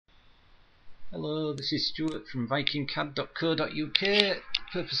Hello, this is Stuart from vikingcad.co.uk. The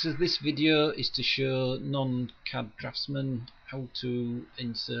purpose of this video is to show non-CAD draftsmen how to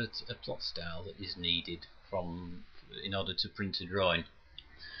insert a plot style that is needed in order to print a drawing.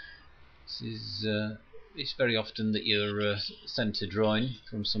 It's very often that you're sent a drawing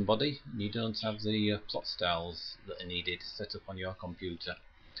from somebody and you don't have the plot styles that are needed set up on your computer.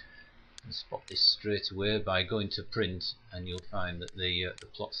 You spot this straight away by going to print, and you'll find that the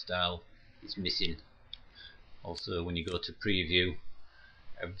plot style is missing. Also, when you go to preview,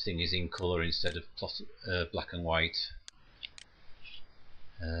 everything is in colour instead of black and white.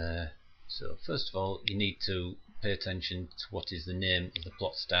 So first of all, you need to pay attention to what is the name of the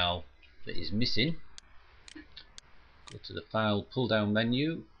plot style that is missing. Go to the File pull down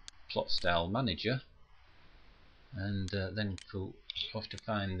menu, Plot Style Manager, and then you have to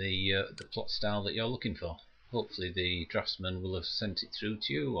find the plot style that you're looking for. Hopefully the draftsman will have sent it through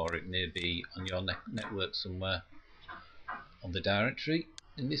to you, or it may be on your network somewhere on the directory.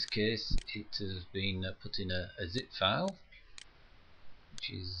 In this case it has been put in a zip file, which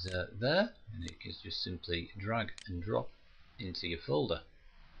is there, and you can just simply drag and drop into your folder.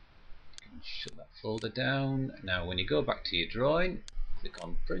 You can shut that folder down. Now when you go back to your drawing, click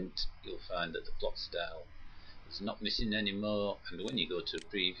on print, you'll find that the plot style is not missing anymore, and when you go to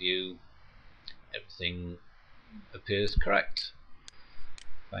preview, everything appears correct.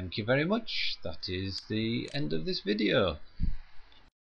 Thank you very much. That is the end of this video.